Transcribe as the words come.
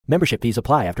Membership fees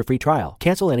apply after free trial.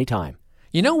 Cancel anytime.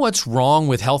 You know what's wrong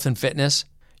with health and fitness?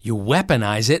 You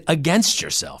weaponize it against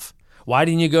yourself. Why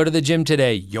didn't you go to the gym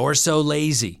today? You're so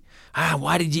lazy.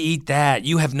 Why did you eat that?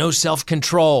 You have no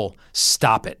self-control.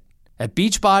 Stop it. At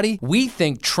Beachbody, we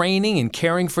think training and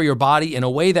caring for your body in a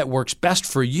way that works best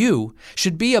for you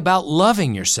should be about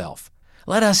loving yourself.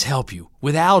 Let us help you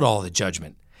without all the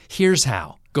judgment. Here's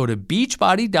how. Go to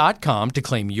beachbody.com to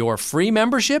claim your free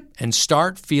membership and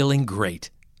start feeling great.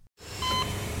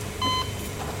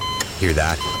 Hear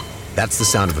that? That's the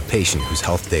sound of a patient whose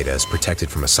health data is protected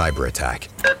from a cyber attack.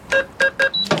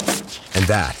 And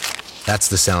that's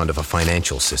the sound of a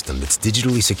financial system that's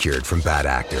digitally secured from bad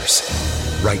actors.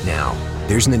 Right now,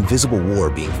 there's an invisible war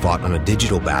being fought on a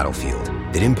digital battlefield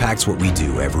that impacts what we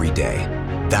do every day.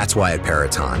 That's why at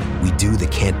Peraton, we do the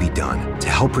can't be done to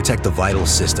help protect the vital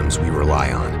systems we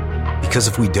rely on. Because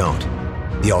if we don't,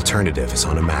 the alternative is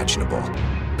unimaginable.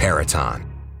 Peraton.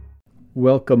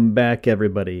 Welcome back,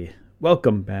 everybody.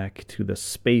 Welcome back to the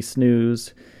Space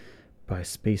News by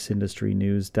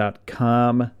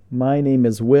spaceindustrynews.com. My name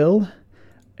is Will,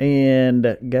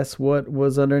 and guess what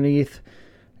was underneath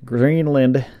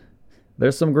Greenland?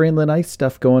 There's some Greenland ice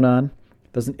stuff going on.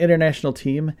 There's an international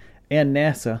team and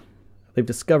NASA. They've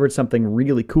discovered something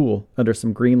really cool under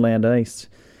some Greenland ice.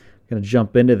 I'm going to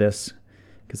jump into this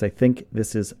because I think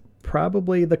this is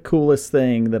probably the coolest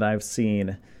thing that I've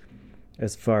seen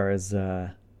as far as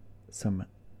some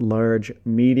large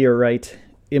meteorite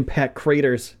impact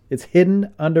craters. It's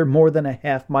hidden under more than a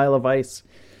half mile of ice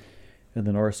in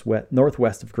the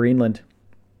northwest of Greenland.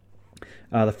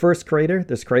 This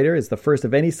crater is the first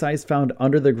of any size found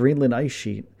under the Greenland ice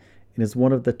sheet and is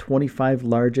one of the 25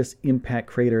 largest impact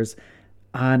craters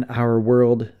on our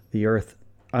world, the Earth,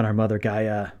 on our mother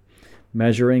Gaia,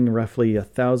 measuring roughly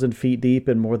 1,000 feet deep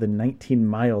and more than 19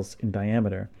 miles in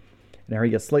diameter, an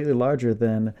area slightly larger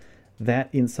than that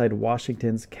inside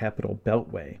Washington's Capitol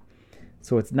Beltway.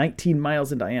 So it's 19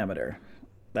 miles in diameter.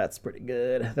 That's pretty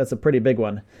good. That's a pretty big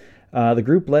one. The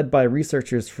group, led by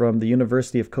researchers from the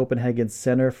University of Copenhagen's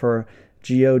Center for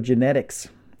Geogenetics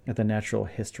at the Natural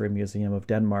History Museum of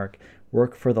Denmark,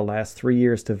 worked for the last 3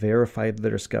 years to verify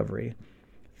the discovery.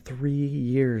 3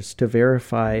 years to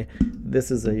verify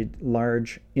this is a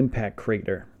large impact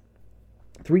crater.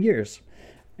 3 years.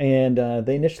 And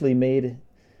they initially made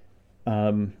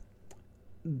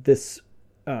this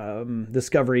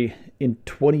discovery in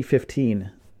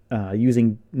 2015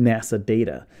 using NASA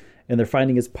data. And their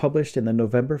finding is published in the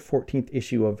November 14th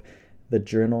issue of the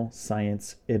journal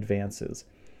Science Advances.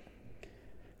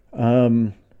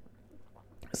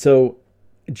 So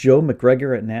Joe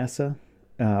McGregor at NASA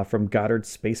from Goddard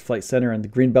Space Flight Center in the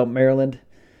Greenbelt, Maryland,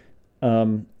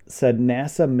 said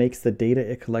NASA makes the data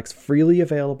it collects freely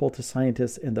available to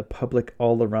scientists and the public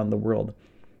all around the world.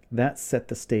 That set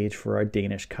the stage for our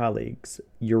Danish colleagues'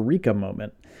 Eureka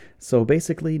moment. So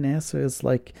basically, NASA is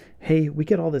like, hey, we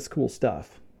get all this cool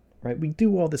stuff, right? We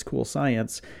do all this cool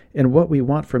science, and what we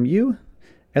want from you,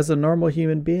 as a normal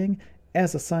human being,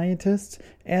 as a scientist,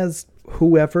 as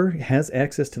whoever has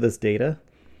access to this data,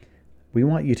 we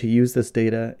want you to use this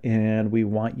data, and we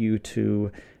want you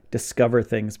to discover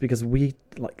things, because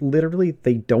literally,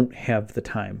 they don't have the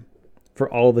time for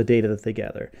all the data that they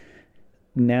gather.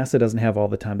 NASA doesn't have all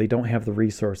the time. They don't have the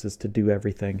resources to do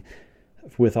everything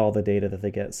with all the data that they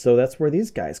get. So that's where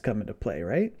these guys come into play,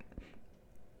 right?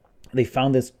 They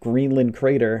found this Greenland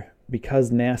crater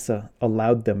because NASA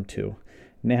allowed them to.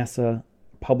 NASA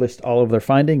published all of their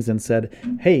findings and said,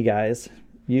 hey guys,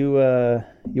 you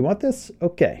want this?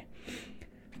 Okay.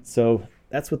 So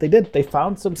that's what they did. They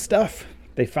found some stuff.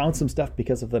 They found some stuff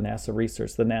because of the NASA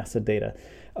research, the NASA data.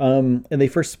 And they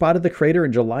first spotted the crater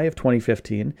in July of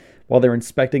 2015 while they're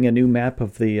inspecting a new map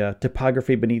of the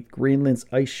topography beneath Greenland's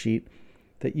ice sheet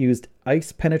that used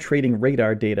ice-penetrating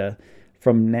radar data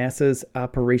from NASA's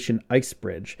Operation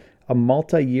Icebridge, a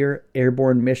multi-year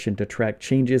airborne mission to track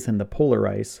changes in the polar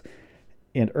ice,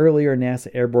 and earlier NASA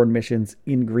airborne missions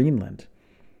in Greenland.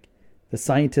 The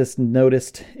scientists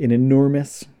noticed an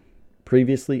enormous,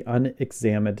 previously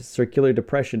unexamined circular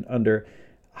depression under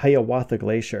Hiawatha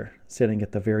Glacier, sitting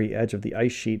at the very edge of the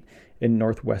ice sheet in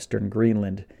northwestern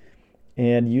Greenland.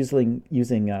 And using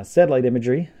satellite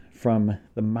imagery from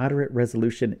the Moderate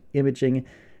Resolution Imaging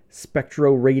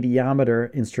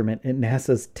Spectroradiometer instrument in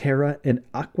NASA's Terra and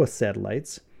Aqua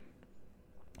satellites,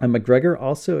 McGregor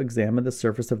also examined the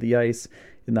surface of the ice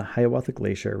in the Hiawatha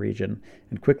Glacier region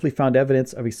and quickly found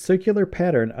evidence of a circular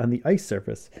pattern on the ice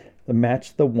surface that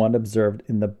matched the one observed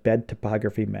in the bed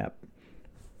topography map.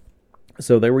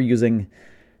 So they were using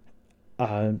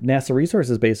NASA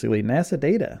resources, basically, NASA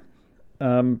data,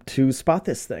 to spot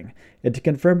this thing. And to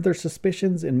confirm their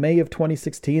suspicions, in May of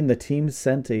 2016, the team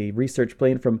sent a research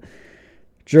plane from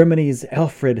Germany's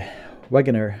Alfred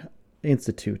Wegener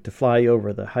Institute to fly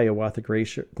over the Hiawatha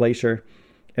Glacier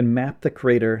and map the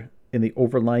crater in the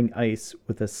overlying ice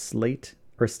with a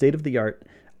state-of-the-art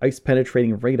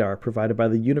ice-penetrating radar provided by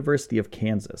the University of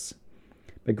Kansas.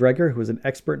 McGregor, who was an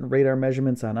expert in radar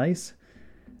measurements on ice,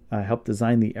 helped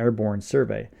design the airborne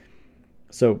survey.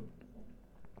 So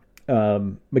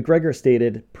McGregor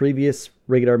stated previous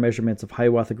radar measurements of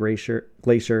Hiawatha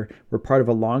Glacier were part of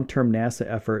a long-term NASA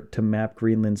effort to map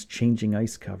Greenland's changing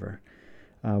ice cover.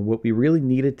 What we really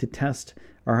needed to test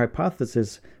our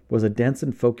hypothesis was a dense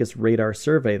and focused radar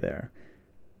survey there.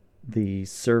 The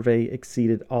survey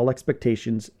exceeded all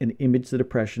expectations and imaged the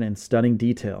depression in stunning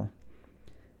detail.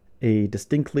 A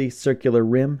distinctly circular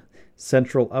rim,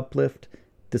 central uplift,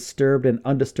 disturbed and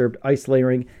undisturbed ice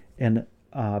layering, and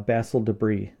basalt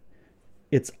debris.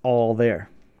 It's all there.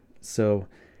 So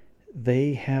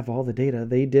they have all the data.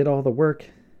 They did all the work.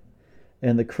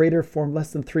 And the crater formed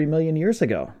less than 3 million years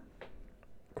ago,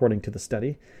 according to the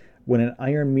study, when an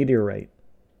iron meteorite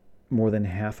more than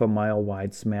half a mile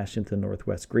wide smashed into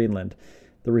northwest Greenland.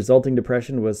 The resulting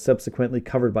depression was subsequently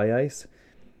covered by ice.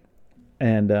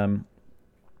 And,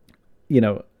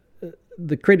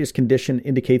 the crater's condition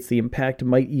indicates the impact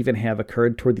might even have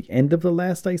occurred toward the end of the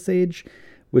last ice age,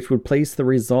 which would place the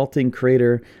resulting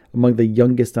crater among the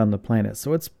youngest on the planet.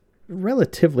 So it's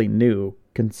relatively new,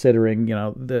 considering,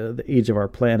 the age of our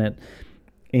planet.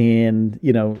 And,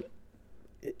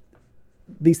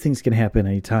 these things can happen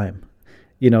anytime.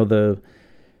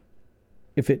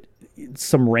 If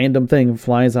some random thing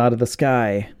flies out of the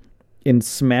sky and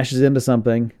smashes into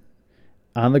something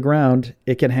on the ground,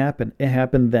 it can happen. It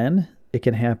happened then. It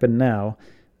can happen now.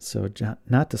 So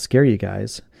not to scare you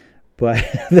guys, but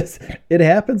it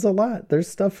happens a lot. There's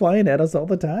stuff flying at us all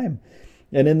the time.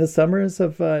 And in the summers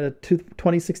of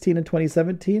 2016 and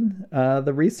 2017,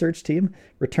 the research team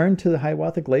returned to the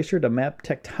Hiawatha Glacier to map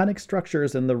tectonic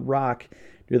structures in the rock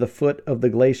near the foot of the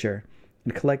glacier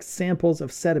and collect samples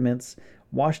of sediments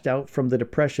washed out from the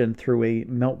depression through a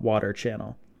meltwater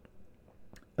channel.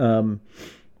 A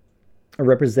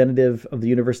representative of the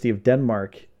University of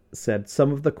Denmark said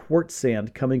some of the quartz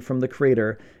sand coming from the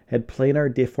crater had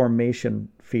planar deformation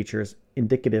features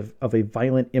indicative of a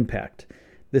violent impact.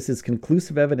 This is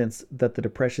conclusive evidence that the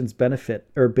depression's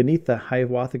beneath the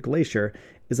Hiawatha Glacier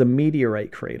is a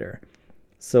meteorite crater.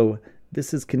 So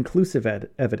this is conclusive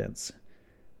evidence.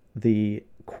 The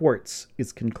quartz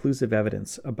is conclusive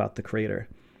evidence about the crater.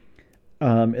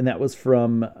 And that was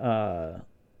from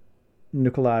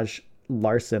Nicolaj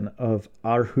Larsen of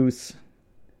Aarhus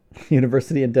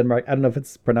University in Denmark. I don't know if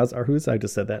it's pronounced Aarhus. I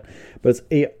just said that. But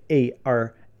it's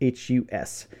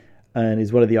Aarhus. And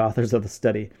he's one of the authors of the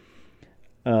study.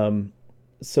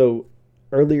 So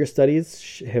earlier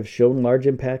studies have shown large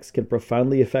impacts can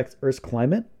profoundly affect Earth's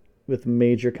climate, with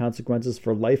major consequences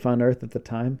for life on Earth at the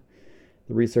time.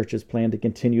 The researchers plan to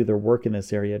continue their work in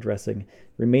this area, addressing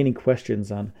remaining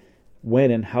questions on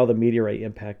when and how the meteorite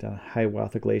impact on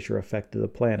Hiawatha Glacier affected the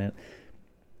planet.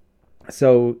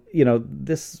 So,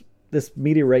 this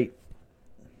meteorite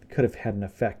could have had an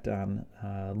effect on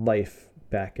life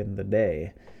back in the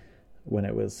day when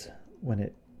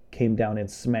it came down and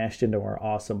smashed into our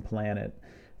awesome planet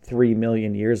 3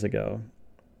 million years ago.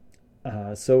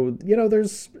 So,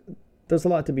 there's a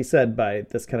lot to be said by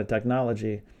this kind of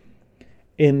technology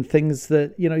in things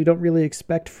that, you don't really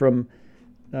expect from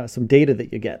some data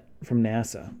that you get from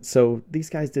NASA. So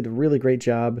these guys did a really great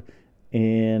job,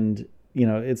 and,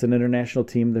 it's an international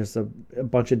team. There's a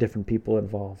bunch of different people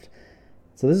involved.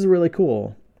 So this is really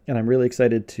cool, and I'm really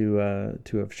excited to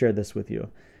have shared this with you.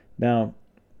 Now,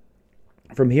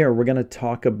 from here, we're going to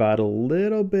talk about a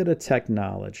little bit of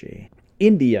technology.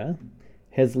 India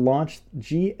has launched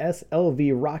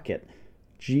GSLV rocket,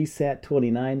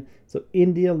 GSAT-29. So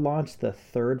India launched the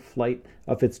third flight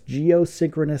of its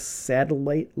geosynchronous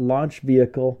satellite launch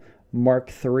vehicle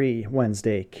Mark III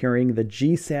Wednesday, carrying the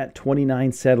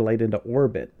GSAT-29 satellite into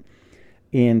orbit.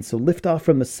 And so liftoff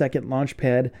from the second launch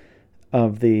pad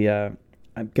of the, I'm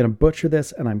going to butcher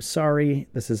this, and I'm sorry,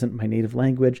 this isn't my native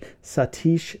language,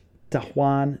 Satish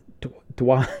Dhawan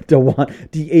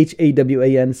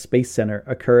DHAWAN Space Center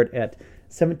occurred at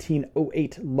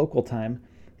 17:08 local time.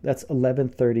 That's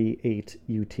 11:38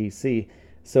 UTC.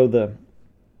 So the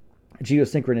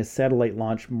geosynchronous satellite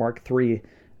launch Mark III,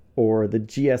 or the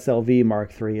GSLV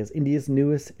Mark III, is India's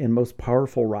newest and most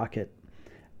powerful rocket.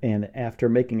 And after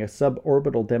making a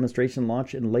suborbital demonstration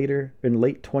launch in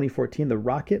late 2014, the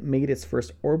rocket made its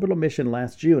first orbital mission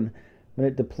last June when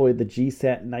it deployed the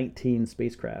GSAT-19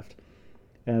 spacecraft.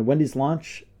 And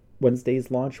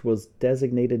Wednesday's launch was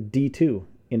designated D2,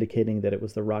 indicating that it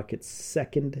was the rocket's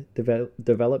second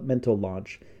developmental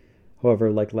launch.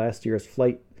 However, like last year's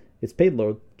flight, its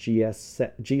payload,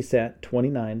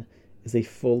 GSAT-29, is a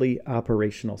fully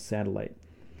operational satellite.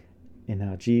 And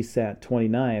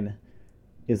GSAT-29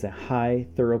 is a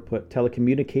high-throughput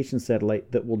telecommunications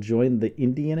satellite that will join the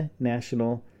Indian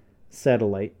National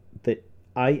Satellite, the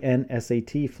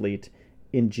INSAT fleet,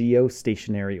 in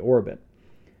geostationary orbit.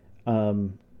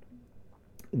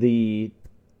 The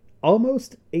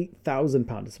almost 8,000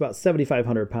 pound, it's about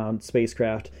 7,500 pound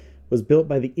spacecraft was built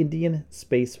by the Indian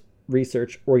Space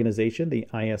Research Organization, the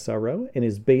ISRO, and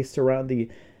is based around the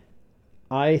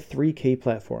I-3K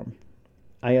platform.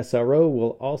 ISRO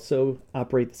will also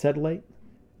operate the satellite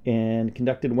and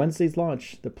conducted Wednesday's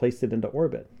launch that placed it into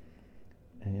orbit.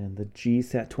 And the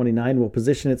GSAT-29 will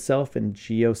position itself in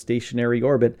geostationary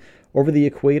orbit over the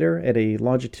equator at a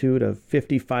longitude of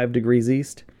 55 degrees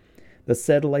east. The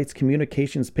satellite's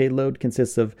communications payload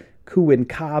consists of Ku and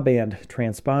Ka band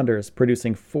transponders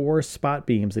producing 4 spot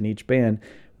beams in each band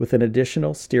with an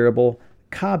additional steerable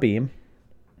Ka beam,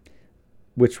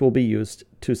 which will be used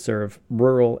to serve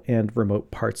rural and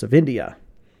remote parts of India.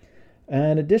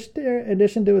 In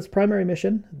addition to its primary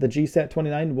mission, the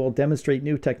GSAT-29 will demonstrate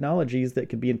new technologies that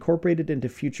could be incorporated into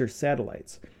future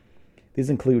satellites. These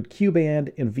include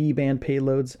Q-band and V-band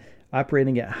payloads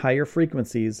operating at higher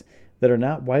frequencies that are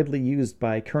not widely used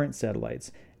by current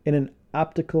satellites. In an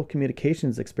optical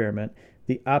communications experiment,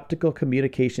 the Optical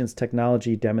Communications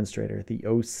Technology Demonstrator, the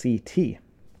OCT.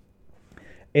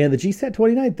 And the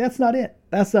GSAT-29, that's not it.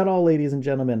 That's not all, ladies and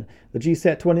gentlemen. The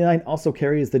GSAT-29 also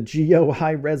carries the GEO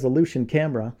high-resolution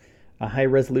camera, a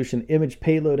high-resolution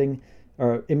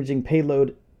imaging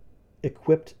payload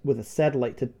equipped with a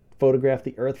satellite to photograph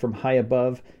the Earth from high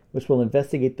above, which will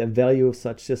investigate the value of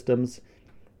such systems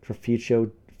for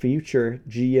future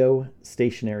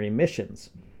geostationary missions.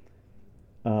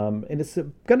 And it's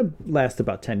going to last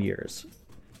about 10 years.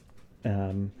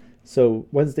 So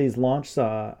Wednesday's launch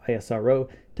saw ISRO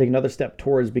take another step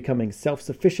towards becoming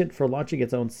self-sufficient for launching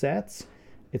its own sats.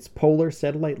 Its Polar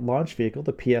Satellite Launch Vehicle,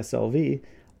 the PSLV,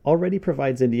 already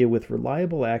provides India with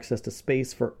reliable access to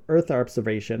space for Earth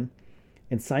observation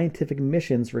and scientific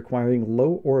missions requiring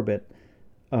low orbit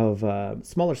of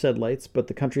smaller satellites, but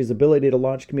the country's ability to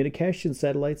launch communication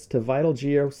satellites to vital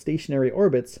geostationary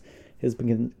orbits has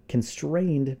been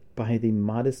constrained by the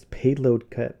modest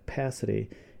payload capacity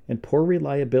and poor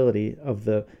reliability of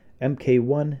the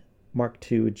Mk1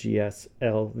 Mark II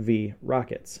GSLV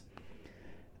rockets.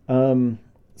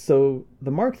 So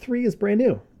the Mark III is brand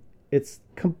new. It's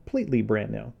completely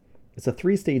brand new. It's a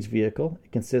 3-stage vehicle.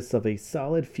 It consists of a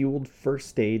solid fueled first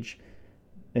stage,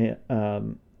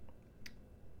 2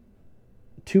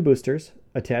 boosters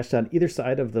attached on either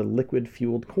side of the liquid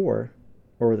fueled core,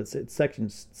 or the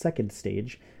second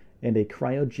stage, and a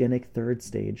cryogenic third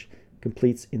stage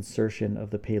completes insertion of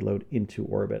the payload into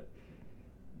orbit.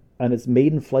 On its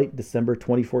maiden flight, December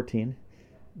 2014,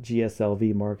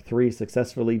 GSLV Mark III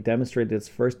successfully demonstrated its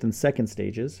first and second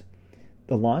stages.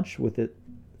 The launch,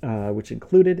 which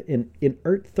included an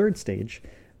inert third stage,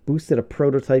 boosted a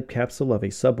prototype capsule of a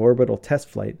suborbital test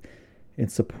flight in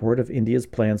support of India's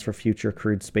plans for future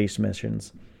crewed space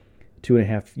missions.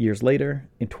 2.5 years later,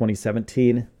 in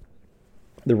 2017,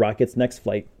 the rocket's next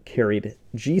flight carried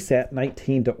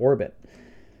GSAT-19 to orbit.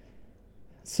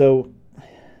 So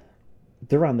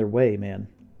they're on their way, man.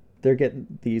 They're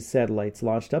getting these satellites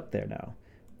launched up there now.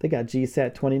 They got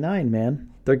GSAT-29, man.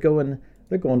 They're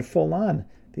going full on.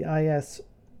 The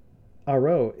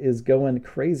ISRO is going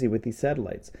crazy with these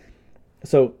satellites.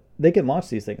 So they can launch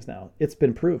these things now. It's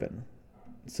been proven.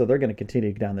 So they're going to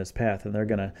continue down this path, and they're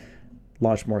going to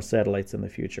launch more satellites in the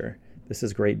future. This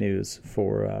is great news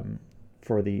for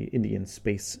the Indian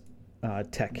space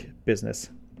tech business.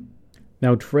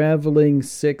 Now, traveling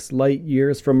 6 light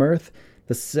years from Earth,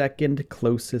 the second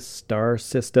closest star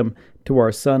system to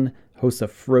our sun hosts a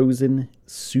frozen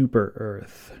super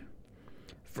Earth.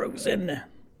 Frozen.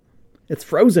 It's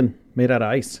frozen, made out of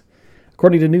ice.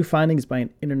 According to new findings by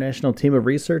an international team of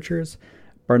researchers,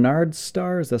 Barnard's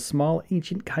star is a small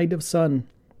ancient kind of sun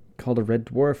called a red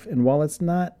dwarf, and while it's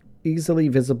not easily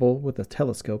visible with a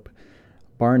telescope,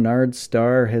 Barnard's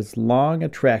star has long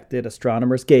attracted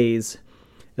astronomers' gaze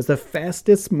as the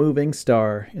fastest moving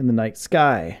star in the night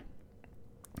sky.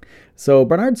 So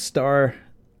Barnard's star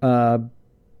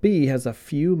B has a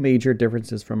few major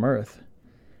differences from Earth.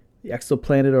 The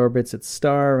exoplanet orbits its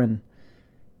star in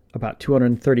about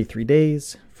 233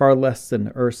 days, far less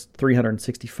than Earth's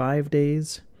 365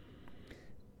 days,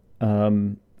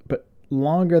 but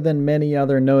longer than many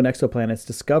other known exoplanets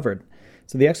discovered.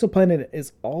 So the exoplanet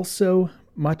is also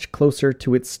much closer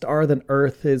to its star than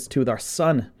Earth is to our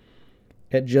sun,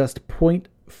 at just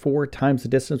 0.4 times the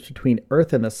distance between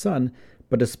Earth and the sun.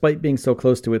 But despite being so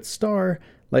close to its star,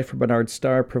 life from Barnard's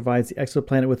star provides the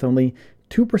exoplanet with only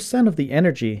 2% of the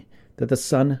energy that the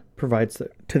sun provides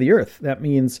to the Earth. That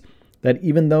means that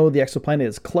even though the exoplanet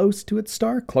is closer to its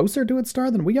star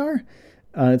than we are,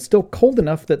 it's still cold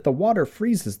enough that the water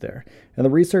freezes there. And the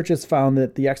researchers found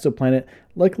that the exoplanet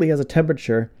likely has a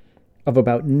temperature of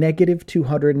about negative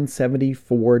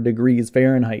 274 degrees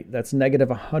Fahrenheit. That's negative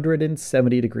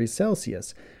 170 degrees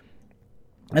Celsius.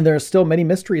 And there are still many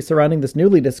mysteries surrounding this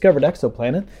newly discovered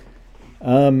exoplanet.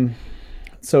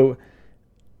 So,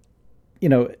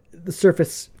 the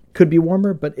surface could be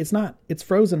warmer, but it's not. It's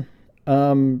frozen.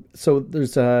 So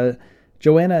there's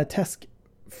Joanna Tesk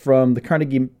from the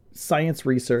Carnegie Science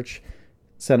Research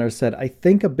Center said, "I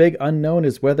think a big unknown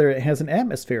is whether it has an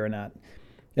atmosphere or not.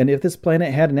 And if this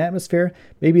planet had an atmosphere,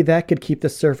 maybe that could keep the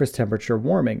surface temperature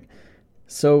warming."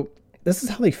 So this is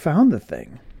how they found the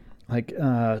thing.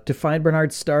 To find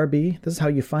Barnard's star B, this is how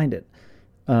you find it.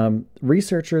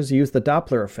 Researchers use the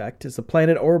Doppler effect. As the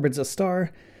planet orbits a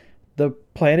star, the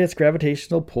planet's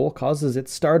gravitational pull causes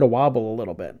its star to wobble a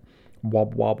little bit.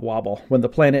 Wobble. When the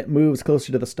planet moves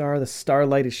closer to the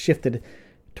starlight is shifted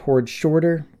towards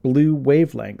shorter blue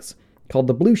wavelengths, called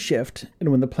the blue shift. And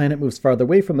when the planet moves farther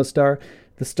away from the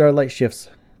starlight shifts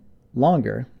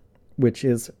longer, which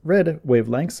is red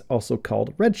wavelengths, also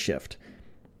called redshift.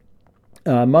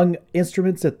 Among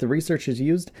instruments that the researchers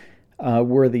used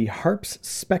were the HARPS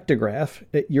spectrograph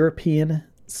at European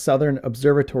Southern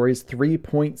Observatory's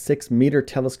 3.6 meter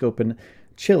telescope in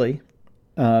Chile.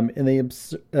 And they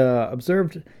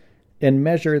observed and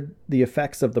measured the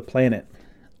effects of the planet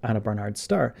on a Barnard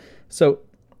star. So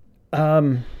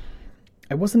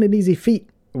it wasn't an easy feat.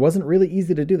 It wasn't really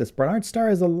easy to do this. Barnard star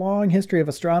has a long history of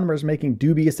astronomers making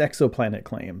dubious exoplanet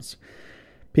claims.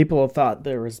 People have thought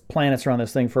there was planets around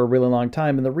this thing for a really long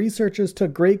time, and the researchers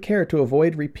took great care to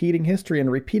avoid repeating history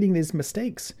and repeating these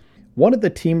mistakes. One of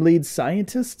the team lead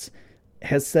scientists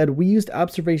has said, "We used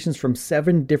observations from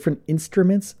 7 different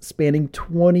instruments spanning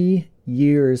 20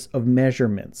 years of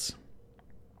measurements."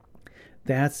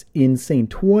 That's insane.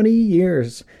 20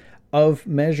 years of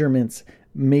measurements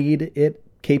made it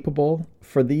capable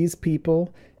for these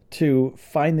people to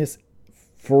find this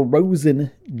frozen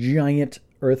giant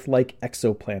Earth-like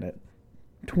exoplanet.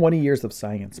 20 years of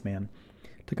science, man.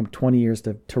 It took them 20 years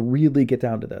to really get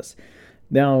down to this.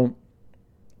 Now,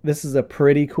 this is a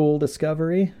pretty cool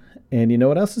discovery. And you know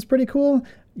what else is pretty cool?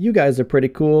 You guys are pretty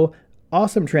cool.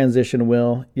 Awesome transition,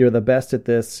 Will. You're the best at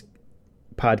this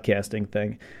podcasting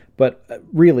thing. But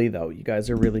really, though, you guys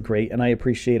are really great. And I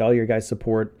appreciate all your guys'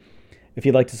 support. If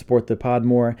you'd like to support the pod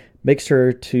more, make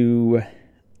sure to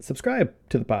subscribe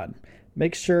to the pod.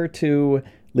 Make sure to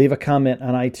leave a comment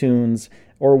on iTunes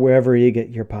or wherever you get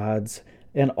your pods.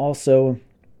 And also,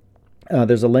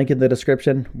 there's a link in the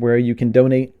description where you can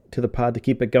donate to the pod to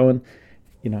keep it going.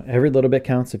 Every little bit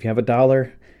counts. If you have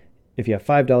 $1, if you have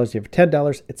 $5, you have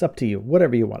 $10, it's up to you.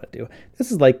 Whatever you want to do.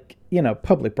 This is like,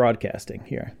 public broadcasting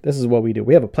here. This is what we do.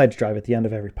 We have a pledge drive at the end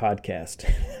of every podcast,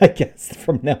 I guess,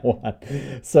 from now on.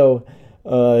 So,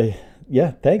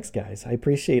 thanks, guys. I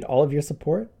appreciate all of your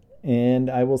support, and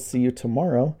I will see you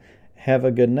tomorrow. Have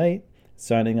a good night.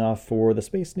 Signing off for the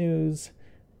Space News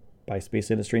by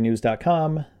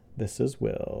SpaceIndustryNews.com. This is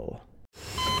Will.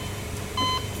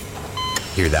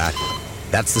 Hear that?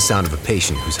 That's the sound of a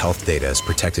patient whose health data is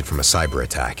protected from a cyber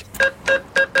attack.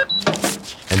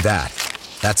 And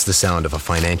that's the sound of a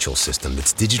financial system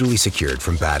that's digitally secured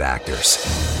from bad actors.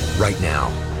 Right now,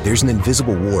 there's an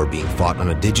invisible war being fought on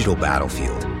a digital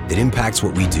battlefield that impacts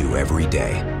what we do every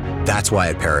day. That's why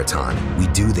at Peraton, we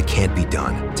do the can't be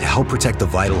done to help protect the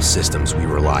vital systems we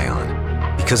rely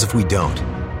on. Because if we don't,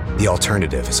 the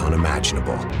alternative is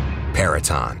unimaginable.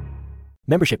 Peraton.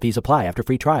 Membership fees apply after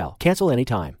free trial. Cancel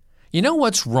anytime. You know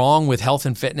what's wrong with health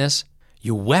and fitness?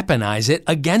 You weaponize it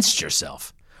against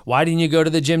yourself. Why didn't you go to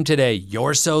the gym today?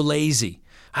 You're so lazy.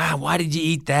 Why did you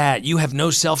eat that? You have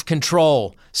no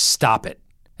self-control. Stop it.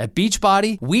 At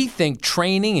Beachbody, we think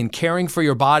training and caring for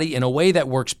your body in a way that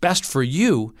works best for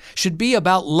you should be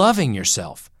about loving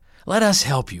yourself. Let us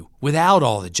help you without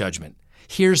all the judgment.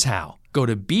 Here's how. Go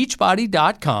to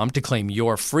beachbody.com to claim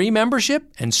your free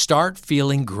membership and start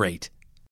feeling great.